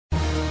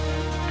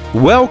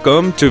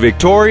Welcome to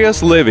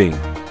Victorious Living.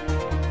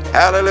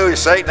 Hallelujah.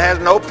 Satan has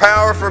no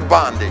power to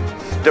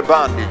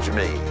bondage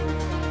me.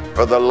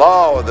 For the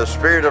law of the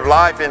Spirit of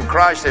life in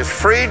Christ has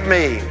freed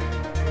me.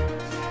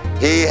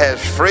 He has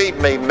freed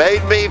me,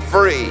 made me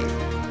free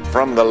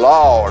from the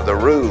law or the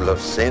rule of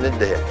sin and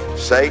death.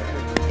 Satan,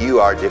 you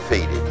are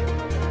defeated.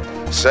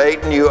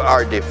 Satan, you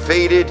are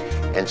defeated.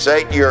 And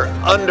Satan, you're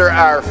under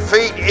our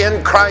feet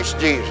in Christ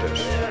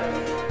Jesus.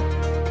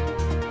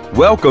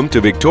 Welcome to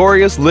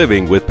Victorious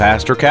Living with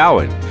Pastor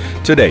Cowan.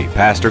 Today,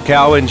 Pastor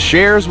Cowan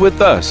shares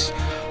with us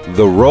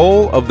the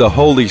role of the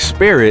Holy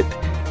Spirit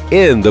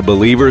in the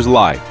believer's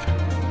life.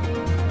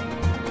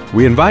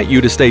 We invite you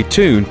to stay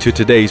tuned to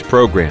today's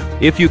program.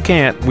 If you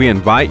can't, we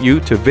invite you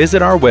to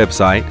visit our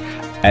website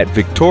at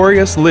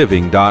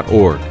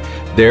victoriousliving.org.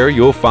 There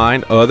you'll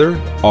find other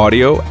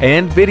audio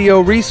and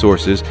video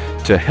resources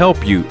to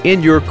help you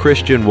in your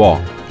Christian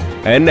walk.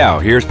 And now,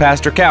 here's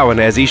Pastor Cowan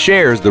as he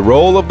shares the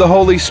role of the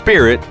Holy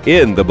Spirit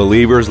in the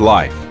believer's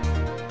life.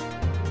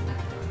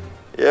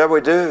 Yeah,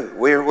 we do.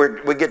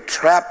 We get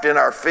trapped in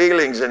our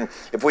feelings, and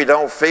if we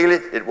don't feel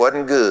it, it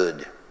wasn't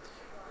good.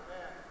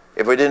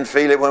 If we didn't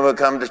feel it when we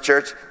come to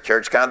church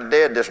kind of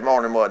dead this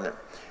morning, wasn't it?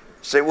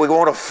 See, we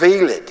want to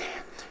feel it.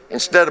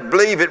 Instead of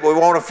believe it, we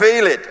want to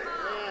feel it.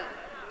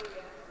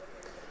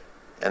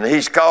 And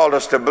He's called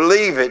us to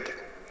believe it,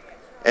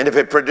 and if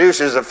it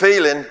produces a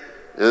feeling,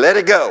 let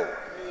it go.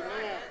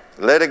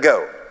 Let it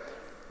go.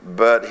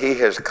 But He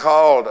has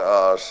called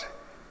us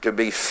to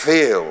be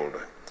filled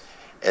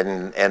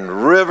and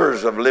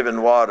rivers of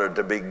living water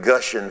to be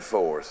gushing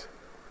forth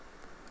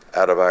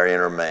out of our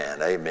inner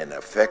man. Amen.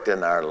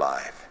 Affecting our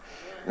life.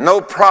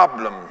 No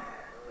problem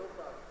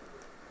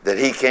that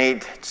He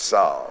can't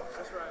solve.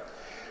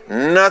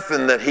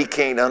 Nothing that He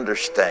can't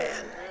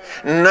understand.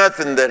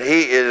 Nothing that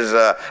He is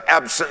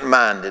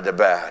absent-minded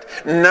about.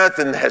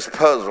 Nothing has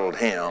puzzled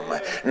Him.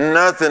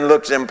 Nothing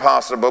looks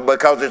impossible,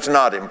 because it's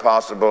not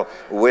impossible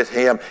with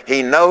Him.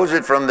 He knows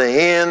it from the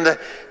end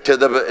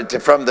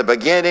from the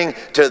beginning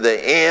to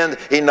the end.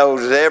 He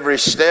knows every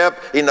step.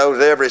 He knows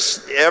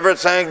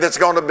everything that's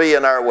going to be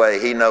in our way.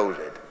 He knows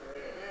it.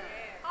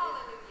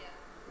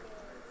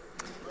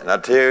 And I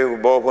tell you,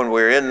 boy, when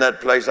we're in that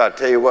place, I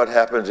tell you what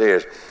happens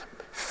is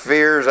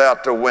fear's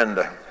out the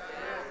window.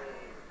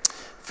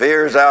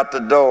 Fear's out the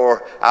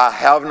door. I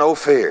have no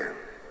fear.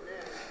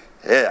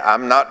 Yeah,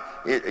 I'm not,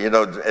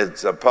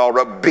 it's Paul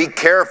wrote, be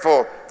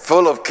careful,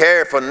 full of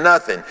care for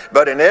nothing,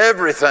 but in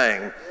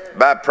everything,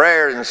 by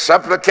prayer and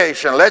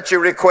supplication, let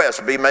your requests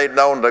be made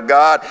known to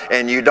God,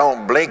 and you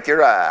don't blink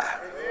your eye.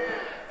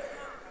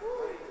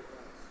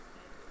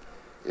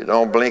 You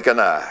don't blink an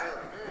eye.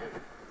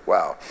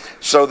 Wow.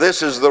 So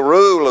this is the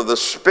rule of the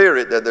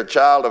Spirit that the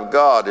child of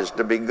God is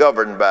to be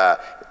governed by.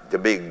 To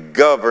be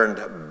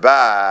governed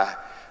by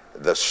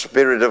the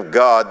Spirit of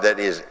God that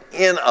is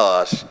in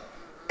us,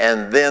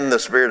 and then the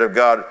Spirit of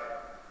God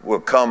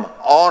will come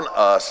on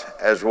us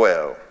as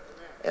well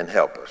and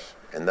help us.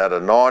 And that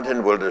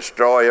anointing will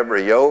destroy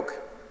every yoke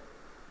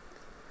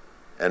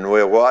and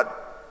will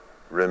what?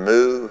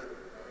 Remove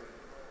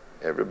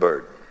every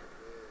burden.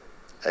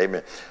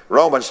 Amen.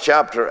 Romans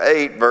chapter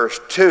 8 verse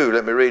 2,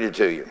 let me read it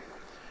to you.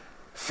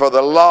 For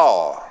the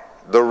law,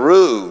 the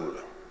rule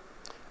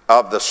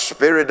of the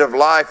Spirit of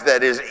life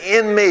that is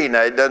in me.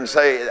 Now, it doesn't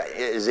say it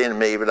is in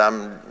me, but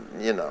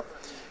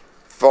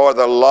for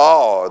the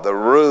law, the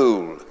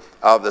rule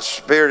of the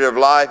Spirit of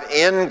life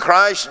in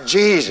Christ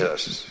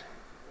Jesus.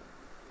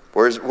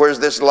 Where's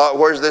this law?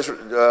 Where's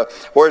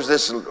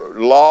this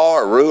law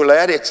or rule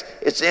at?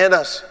 It's in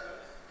us.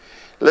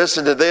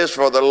 Listen to this.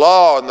 For the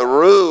law and the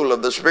rule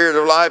of the Spirit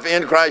of life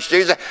in Christ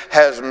Jesus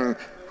has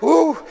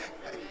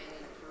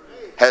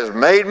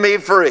made me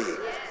free.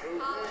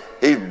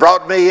 He's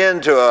brought me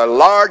into a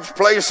large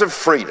place of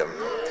freedom.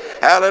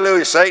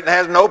 Hallelujah. Satan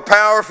has no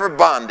power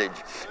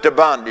to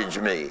bondage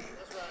me.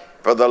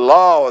 For the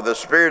law of the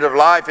Spirit of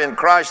life in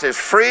Christ has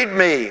freed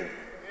me.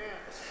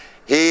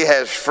 He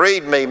has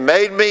freed me,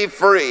 made me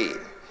free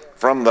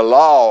from the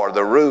law or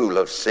the rule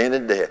of sin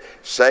and death.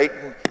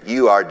 Satan,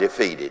 you are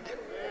defeated.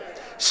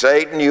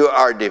 Satan, you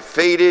are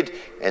defeated.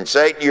 And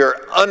Satan,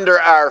 you're under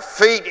our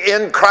feet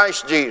in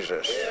Christ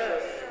Jesus.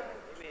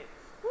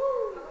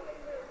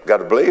 Got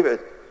to believe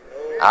it.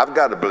 I've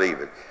got to believe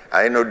it.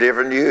 I ain't no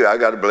different than you. I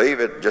got to believe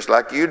it just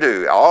like you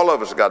do. All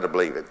of us got to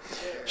believe it.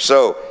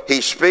 So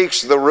He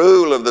speaks the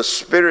rule of the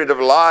Spirit of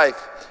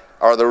life,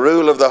 or the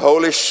rule of the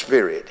Holy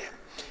Spirit.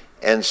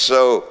 And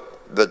so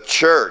the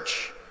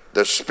church,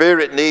 the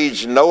Spirit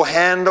needs no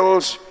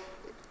handles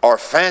or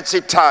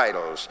fancy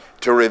titles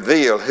to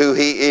reveal who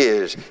He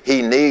is.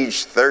 He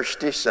needs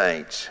thirsty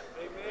saints.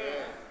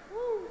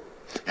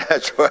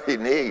 That's what He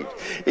needs.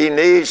 He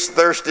needs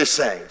thirsty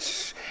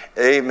saints.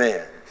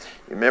 Amen.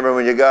 You remember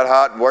when you got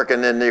hot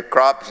working in the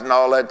crops and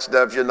all that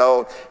stuff,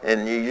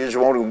 and you just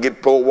want to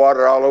pour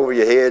water all over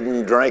your head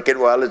and drink it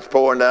while it's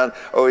pouring down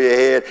over your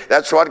head.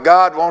 That's what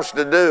God wants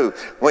to do.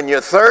 When you're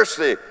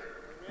thirsty,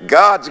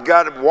 God's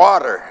got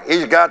water.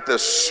 He's got the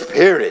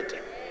Spirit.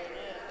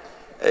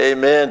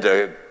 Amen.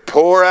 To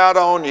pour out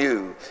on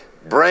you.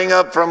 bring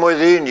up from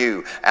within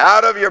you.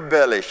 Out of your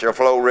belly shall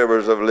flow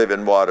rivers of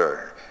living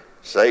water.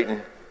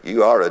 Satan,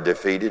 you are a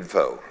defeated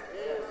foe.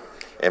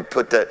 And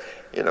put that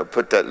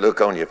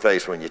look on your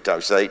face when you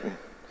talk. Satan,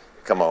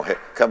 come on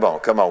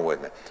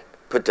with me.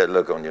 Put that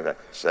look on your face.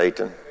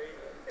 Satan,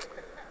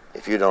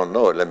 if you don't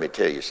know it, let me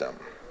tell you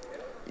something.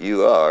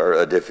 You are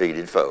a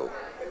defeated foe.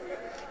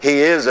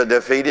 He is a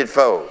defeated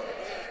foe.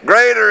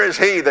 Greater is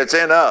he that's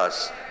in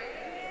us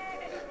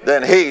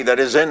than he that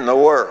is in the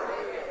world.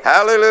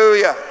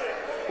 Hallelujah.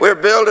 We're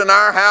building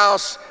our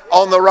house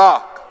on the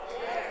rock,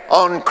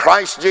 on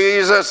Christ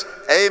Jesus,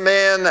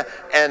 amen,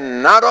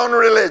 and not on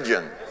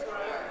religion.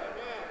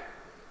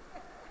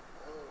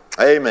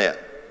 Amen.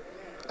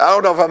 I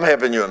don't know if I'm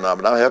helping you or not,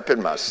 but I'm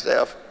helping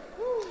myself.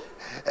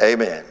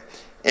 Amen.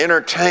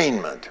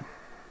 Entertainment.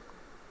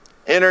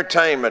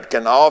 Entertainment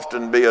can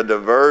often be a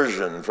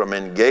diversion from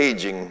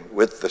engaging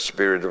with the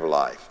Spirit of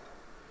life.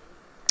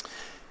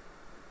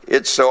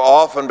 It so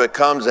often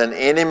becomes an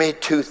enemy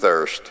to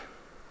thirst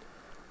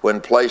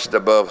when placed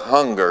above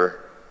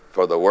hunger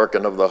for the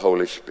working of the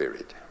Holy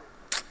Spirit.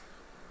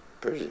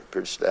 Pretty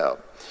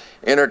stout.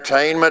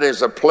 Entertainment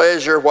is a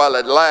pleasure while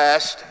it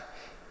lasts.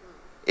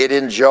 It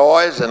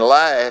enjoys and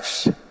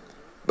laughs,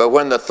 but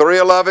when the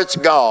thrill of it's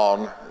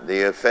gone,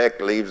 the effect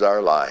leaves our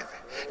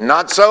life.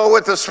 Not so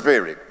with the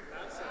Spirit.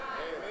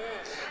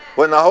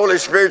 When the Holy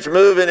Spirit's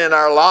moving in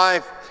our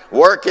life,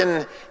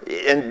 working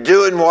and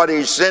doing what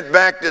he's sent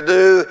back to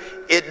do,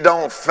 it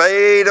don't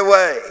fade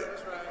away.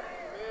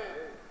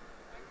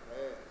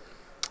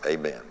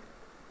 Amen.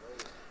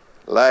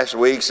 Last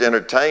week's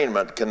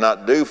entertainment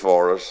cannot do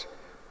for us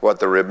what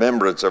the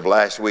remembrance of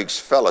last week's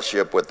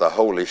fellowship with the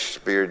Holy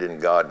Spirit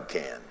and God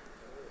can,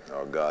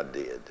 or God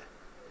did.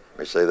 Let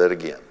me say that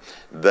again.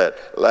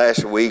 That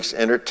last week's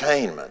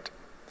entertainment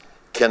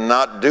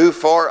cannot do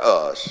for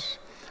us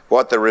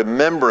what the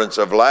remembrance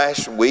of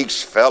last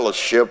week's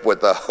fellowship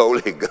with the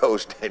Holy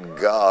Ghost and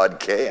God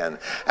can.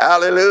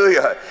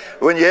 Hallelujah.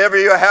 Whenever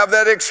you have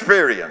that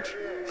experience,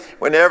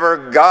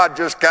 whenever God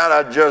just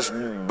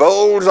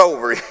bowls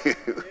over you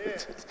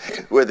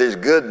with his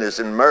goodness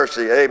and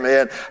mercy,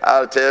 amen,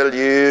 I'll tell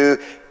you,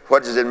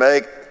 what does it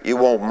make? You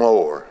want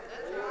more.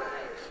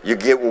 You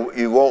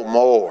want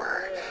more.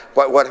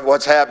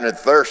 What's happening?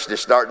 Thirst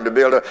is starting to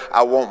build up.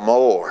 I want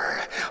more.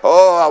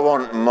 Oh, I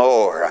want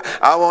more.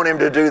 I want him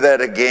to do that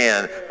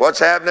again. What's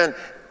happening?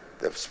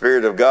 The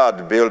Spirit of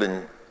God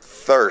building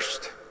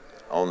thirst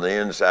on the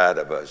inside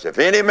of us. If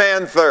any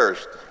man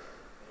thirst,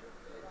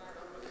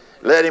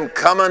 let him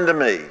come unto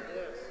me.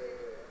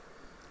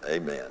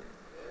 Amen.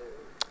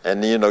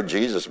 And you know,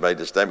 Jesus made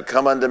the statement,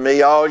 come unto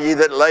me, all ye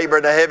that labor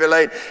and are heavy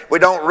laden. We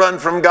don't run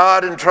from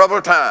God in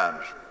troubled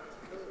times.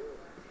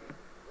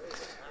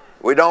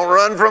 We don't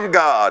run from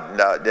God.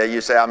 Now,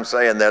 you say, I'm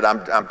saying that,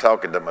 I'm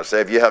talking to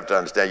myself. You have to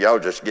understand, y'all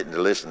just getting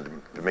to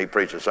listen to me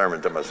preach a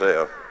sermon to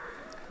myself.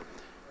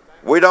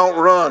 We don't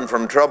run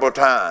from troubled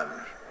times.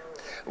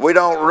 We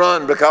don't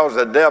run because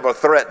the devil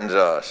threatens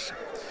us.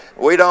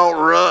 We don't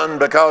run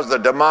because the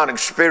demonic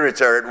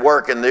spirits are at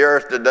work in the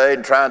earth today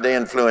and trying to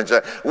influence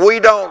us. We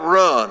don't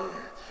run.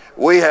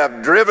 We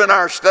have driven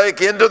our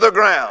stake into the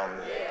ground,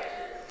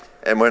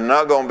 and we're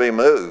not going to be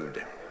moved.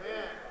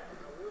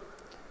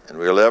 And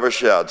we'll ever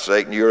shout,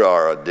 Satan, you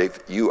are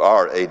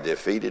a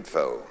defeated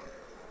foe.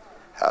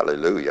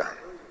 Hallelujah.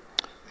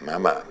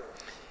 My.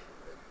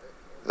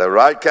 The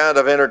right kind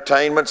of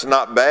entertainment's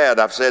not bad,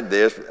 I've said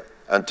this,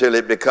 until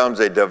it becomes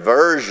a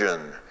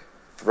diversion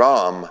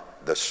from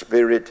the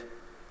Spirit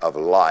of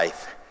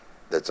life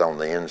that's on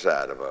the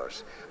inside of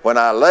us. When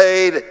I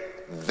laid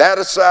that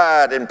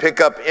aside and pick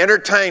up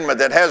entertainment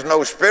that has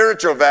no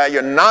spiritual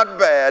value, not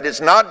bad,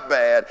 it's not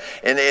bad,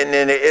 and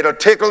it'll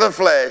tickle the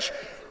flesh,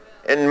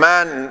 and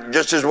mine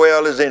just as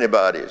well as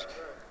anybody's.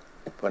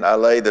 When I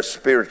lay the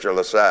spiritual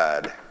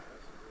aside,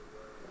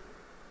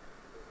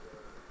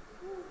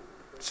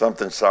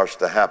 something starts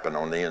to happen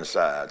on the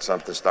inside.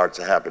 Something starts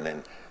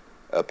happening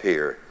up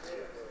here.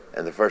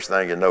 And the first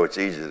thing you know, it's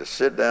easy to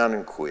sit down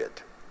and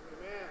quit.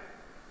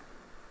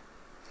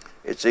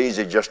 It's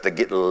easy just to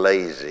get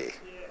lazy.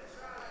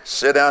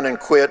 Sit down and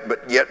quit,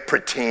 but yet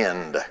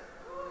pretend.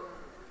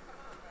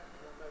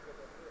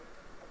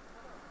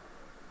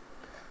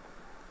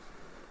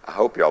 I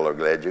hope y'all are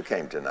glad you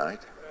came tonight.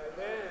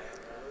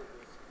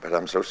 But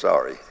I'm so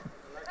sorry.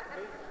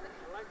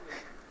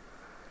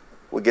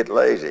 We get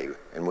lazy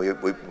and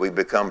we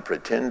become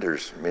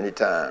pretenders many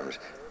times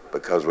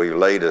because we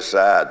laid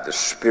aside the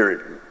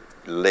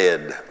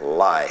Spirit-led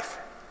life.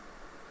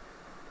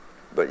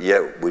 But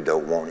yet we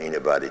don't want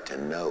anybody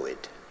to know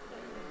it.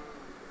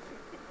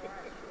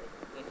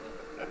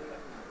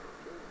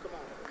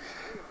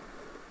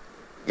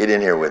 Get in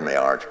here with me,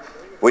 Arch.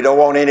 We don't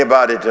want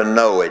anybody to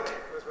know it.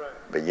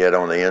 But yet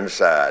on the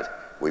inside,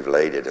 we've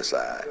laid it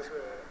aside.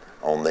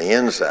 On the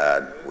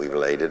inside, we've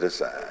laid it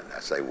aside.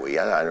 I say we,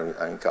 I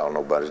didn't call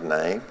nobody's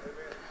name.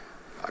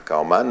 I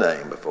call my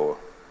name before.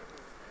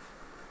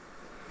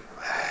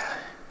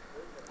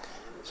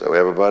 So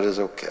everybody's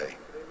okay.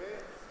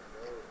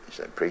 You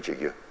say,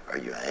 preacher, are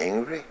you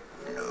angry?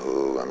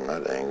 No, I'm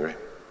not angry.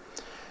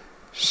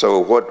 So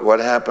what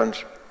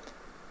happens?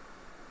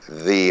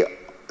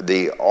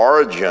 The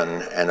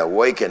origin and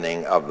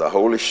awakening of the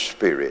Holy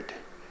Spirit,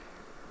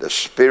 the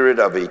Spirit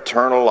of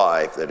eternal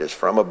life that is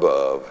from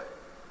above,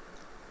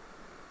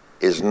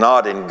 is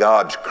not in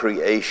God's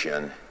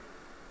creation.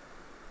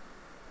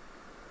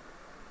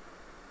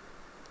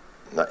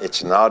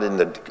 It's not in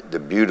the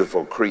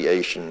beautiful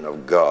creation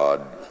of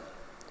God,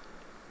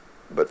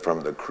 but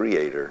from the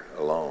Creator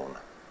alone.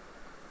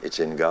 It's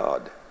in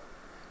God,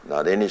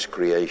 not in His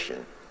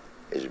creation.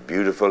 As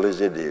beautiful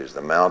as it is,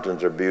 the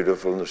mountains are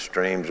beautiful and the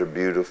streams are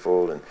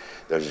beautiful, and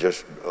there's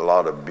just a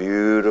lot of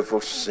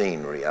beautiful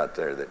scenery out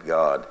there that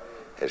God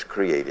has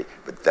created,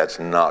 but that's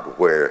not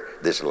where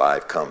this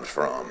life comes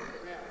from.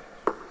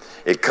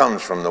 It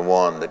comes from the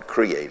one that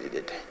created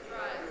it.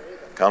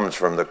 It comes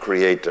from the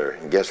Creator.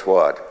 And guess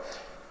what?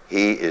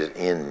 He is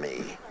in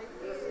me.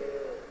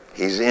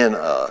 He's in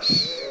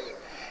us.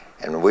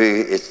 And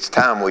it's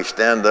time we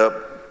stand up,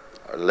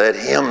 or let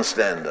Him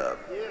stand up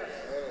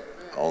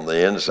on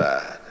the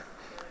inside.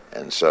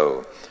 And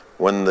so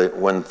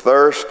when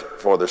thirst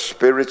for the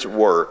Spirit's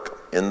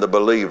work in the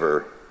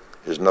believer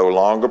is no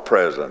longer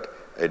present,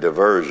 a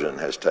diversion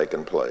has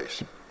taken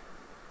place.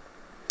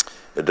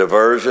 A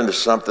diversion is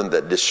something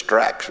that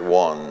distracts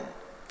one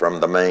from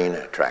the main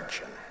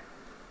attraction.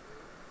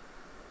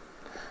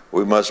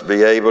 We must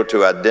be able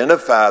to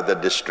identify the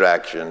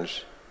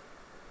distractions,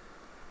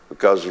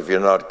 because if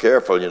you're not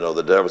careful,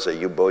 the devil say,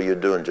 you're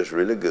doing just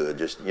really good,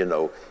 just,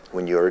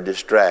 when you're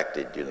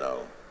distracted,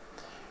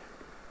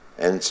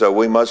 And so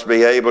we must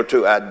be able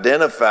to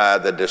identify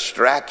the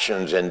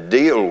distractions and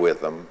deal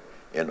with them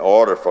in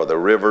order for the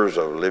rivers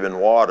of living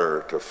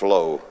water to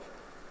flow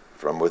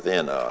from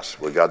within us.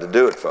 We got to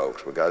do it,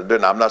 folks. We got to do it.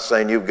 And I'm not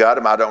saying you've got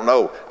them. I don't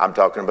know. I'm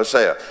talking to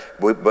myself.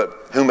 But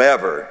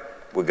whomever,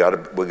 we got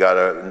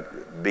to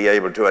be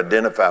able to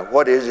identify,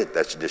 what is it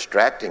that's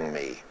distracting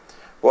me?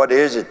 What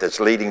is it that's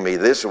leading me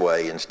this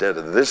way instead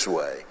of this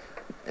way?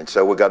 And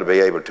so we've got to be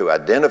able to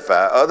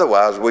identify.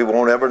 Otherwise, we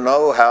won't ever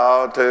know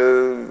how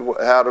to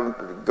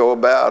go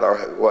about or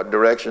what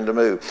direction to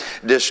move.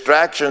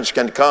 Distractions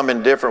can come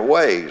in different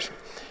ways.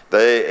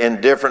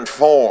 In different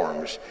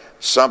forms.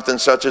 Something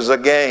such as a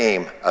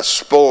game, a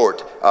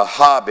sport, a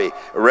hobby,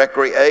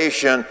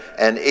 recreation,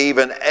 and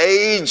even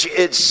age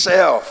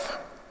itself.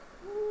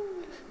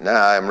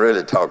 Now I'm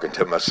really talking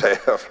to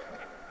myself.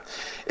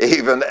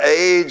 Even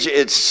age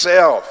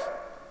itself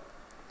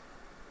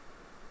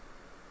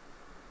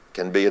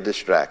can be a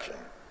distraction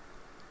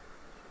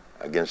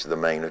against the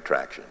main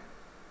attraction.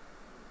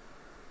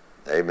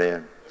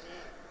 Amen.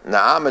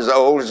 Now I'm as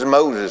old as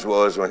Moses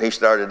was when he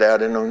started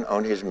out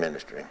on his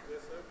ministry.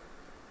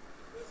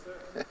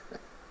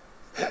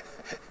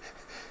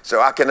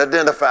 So I can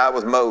identify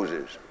with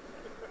Moses.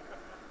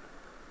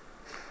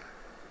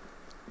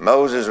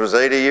 Moses was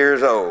 80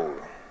 years old.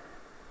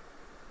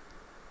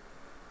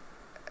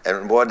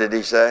 And what did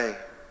he say?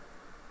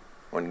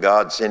 When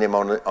God sent him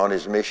on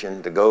his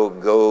mission to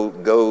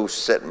go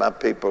set my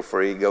people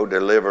free, go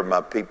deliver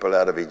my people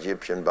out of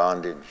Egyptian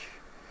bondage.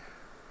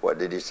 What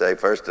did he say?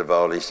 First of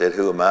all, he said,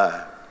 who am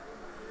I?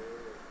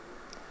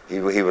 He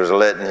was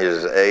letting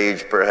his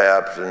age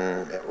perhaps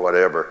and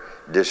whatever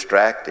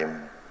distract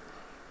him.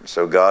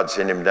 So God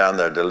sent him down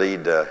there to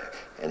lead,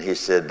 and he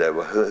said,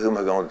 well, who am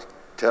I going to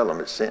tell them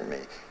that sent me?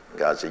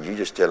 God said, you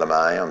just tell them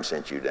I am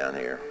sent you down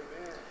here.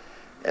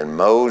 And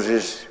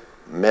Moses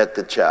met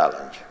the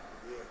challenge.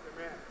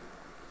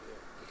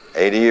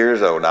 80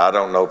 years old. Now, I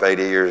don't know if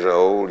 80 years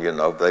old,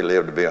 if they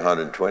live to be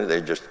 120, they're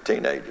just a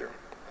teenager.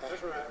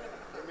 That's right.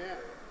 Amen.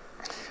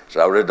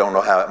 So I really don't know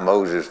how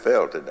Moses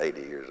felt at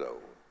 80 years old.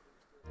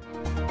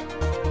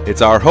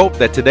 It's our hope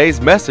that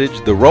today's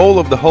message, The Role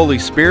of the Holy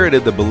Spirit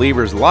in the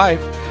Believer's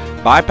Life,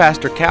 by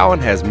Pastor Cowan,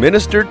 has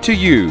ministered to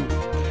you.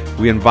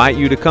 We invite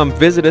you to come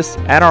visit us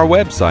at our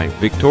website,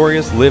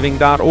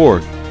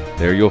 victoriousliving.org.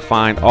 There you'll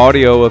find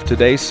audio of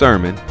today's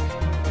sermon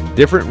and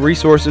different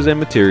resources and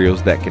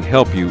materials that can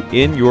help you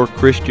in your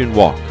Christian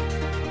walk.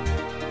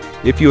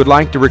 If you would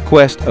like to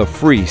request a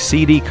free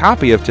CD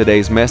copy of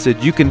today's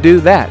message, you can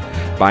do that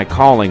by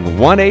calling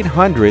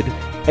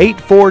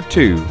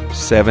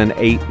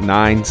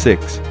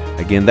 1-800-842-7896.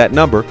 Again, that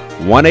number,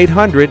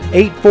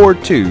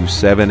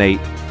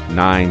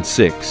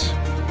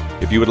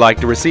 1-800-842-7896. If you would like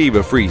to receive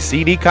a free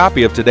CD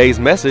copy of today's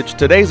message,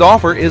 today's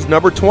offer is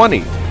number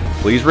 20.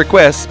 Please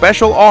request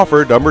special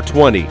offer number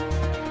 20.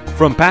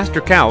 From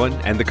Pastor Cowan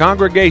and the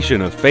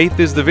congregation of Faith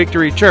is the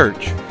Victory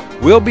Church,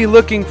 we'll be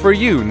looking for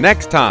you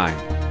next time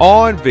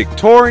on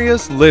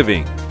Victorious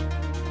Living.